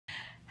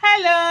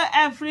Hello,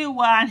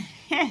 everyone.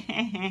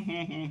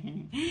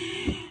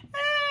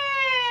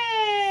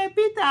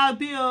 Peter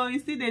Obi, you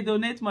see they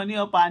donate money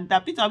up, and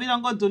Peter Obi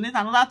don't go donate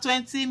another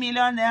 20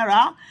 million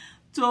naira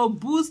to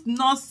boost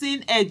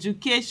nursing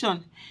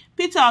education.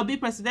 Peter Obi,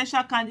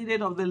 presidential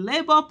candidate of the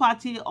Labour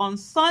Party, on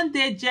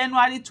Sunday,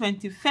 January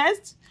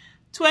 21st,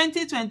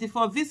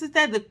 2024,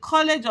 visited the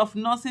College of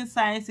Nursing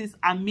Sciences,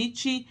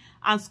 Amici,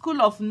 and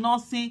School of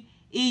Nursing,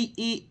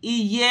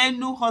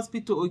 Iyenu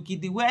Hospital,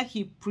 Ogidi, where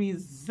he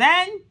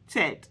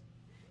presented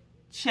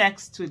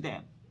checks to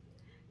them.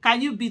 Can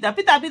you beat that?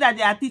 Peter Obi that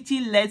they are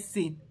teaching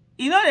lesson.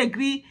 You don't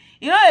agree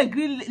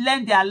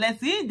learn their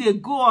lesson. They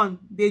go on,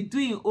 they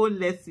do your own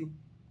lesson.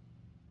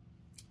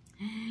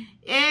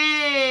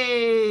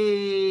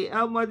 Hey,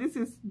 this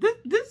is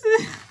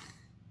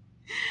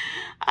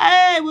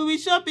hey, we will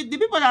show it. The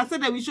people that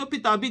said that we show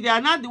Peter Obi, they are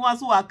not the ones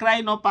who are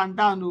crying up and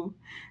down. No.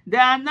 They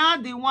are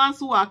not the ones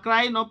who are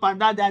crying up and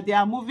down that they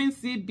are moving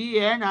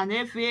CBN and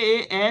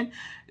FAAN.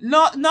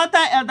 Not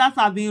that elders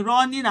have been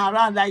running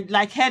around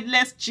like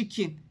headless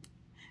chicken.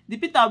 The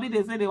Peter Obi,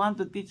 they say they want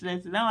to teach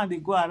lesson. Now when they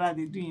go around,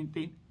 they doing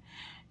things.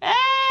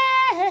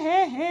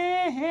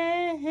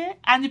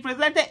 And he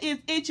presented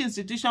each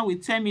institution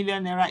with 10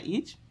 million naira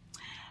each.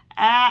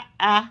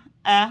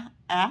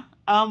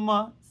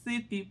 See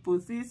people,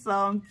 see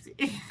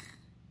something.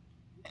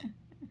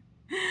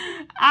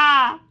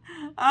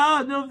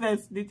 Oh, no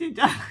verse. The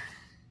teacher.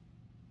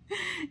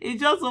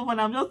 It's just so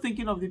funny. I'm just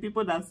thinking of the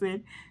people that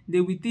said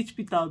they will teach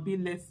Peter Obi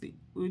lesson.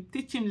 We will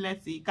teach him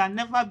lesson. He can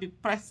never be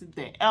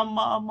president.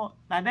 Now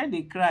then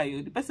they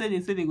cry. The person they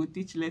say they will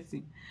teach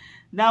lesson.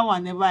 That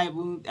one never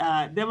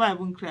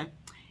even cry.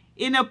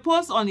 In a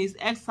post on his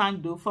X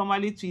handle,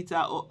 formerly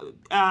Twitter,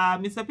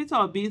 Mr. Peter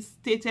Obi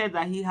stated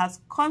that he has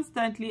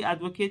constantly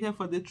advocated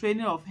for the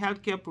training of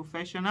healthcare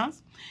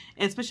professionals,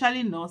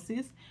 especially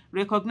nurses,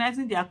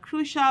 recognizing their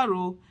crucial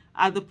role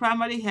at the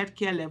primary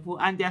healthcare level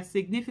and their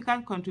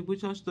significant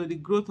contributions to the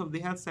growth of the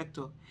health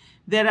sector.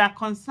 There are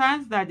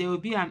concerns that there will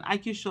be an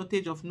acute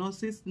shortage of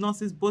nurses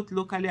both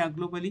locally and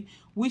globally,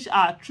 which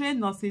our trained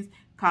nurses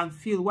can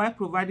fill while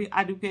providing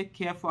adequate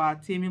care for our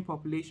teeming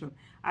population.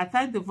 I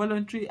thank the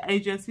voluntary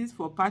agencies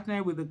for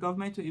partnering with the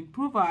government to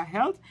improve our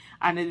health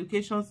and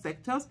education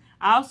sectors.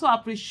 I also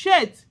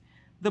appreciate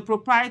the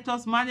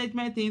proprietors,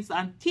 management teams,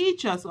 and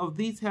teachers of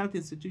these health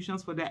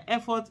institutions for their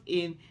efforts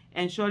in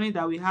ensuring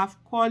that we have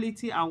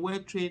quality and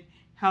well-trained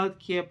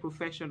healthcare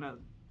professionals.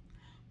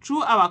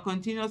 Through our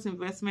continuous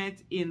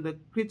investment in the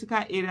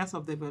critical areas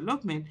of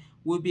development,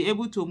 we'll be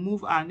able to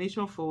move our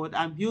nation forward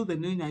and build the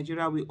new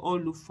Nigeria we all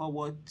look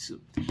forward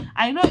to.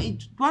 I know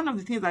one of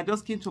the things that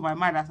just came to my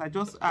mind as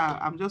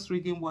I'm just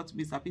reading what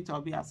Mr. Peter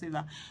Obi has said,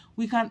 that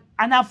we can,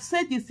 and I've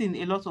said this in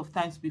a lot of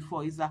times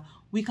before, is that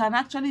we can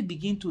actually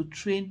begin to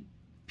train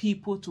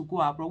people to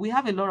go abroad. We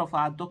have a lot of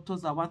our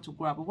doctors that want to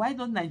go abroad. Why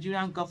don't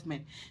Nigerian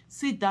government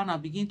sit down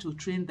and begin to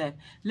train them?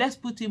 Let's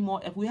put in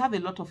more. If we have a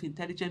lot of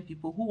intelligent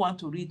people who want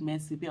to read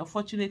medicine, but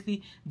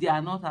unfortunately they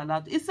are not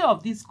allowed. Instead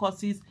of these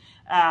courses,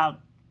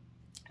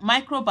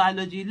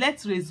 microbiology,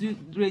 let's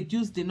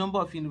reduce the number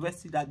of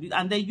universities that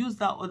and then use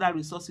that other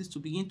resources to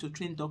begin to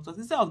train doctors.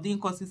 Instead of doing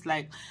courses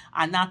like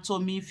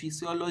anatomy,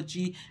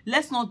 physiology,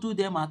 let's not do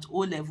them at O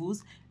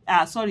levels.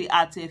 At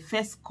a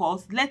first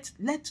course. Let's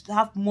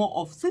have more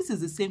of, since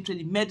it's the same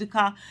training,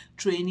 medical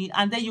training,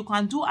 and then you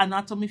can do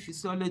anatomy,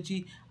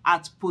 physiology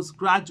at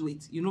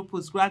postgraduate,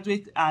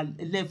 postgraduate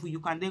level. You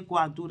can then go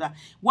and do that.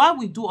 While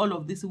we do all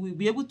of this, we'll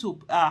be able to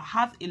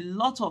have a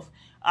lot of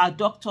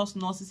doctors,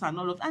 nurses, and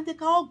all of that, and they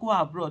can all go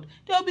abroad.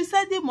 They'll be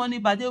sending money,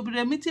 but they'll be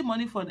remitting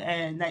money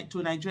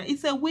to Nigeria.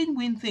 It's a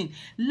win-win thing.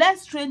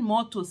 Let's train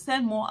more to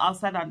send more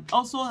outside and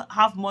also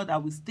have more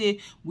that will stay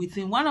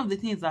within. One of the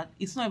things that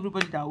it's not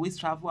everybody that always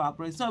travel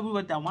abroad. It's not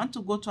everybody that want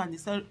to go to, and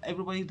it's not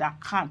everybody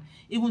that can,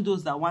 even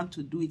those that want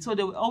to do it. So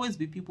there will always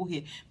be people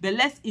here. But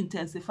let's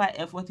intensify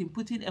effort in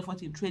putting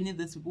effort in training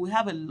these people. We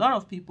have a lot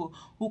of people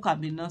who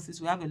can be nurses.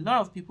 We have a lot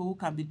of people who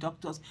can be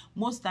doctors.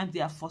 Most times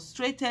they are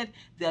frustrated.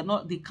 They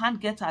can't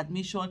get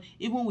admission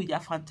even with their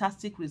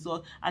fantastic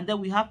results, and then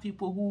we have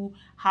people who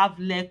have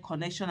leg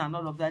connection and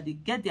all of that. They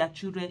get their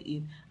children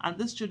in, and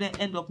these children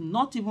end up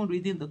not even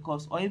reading the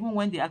course, or even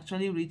when they're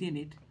actually reading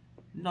it,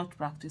 not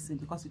practicing,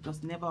 because it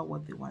was never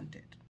what they wanted.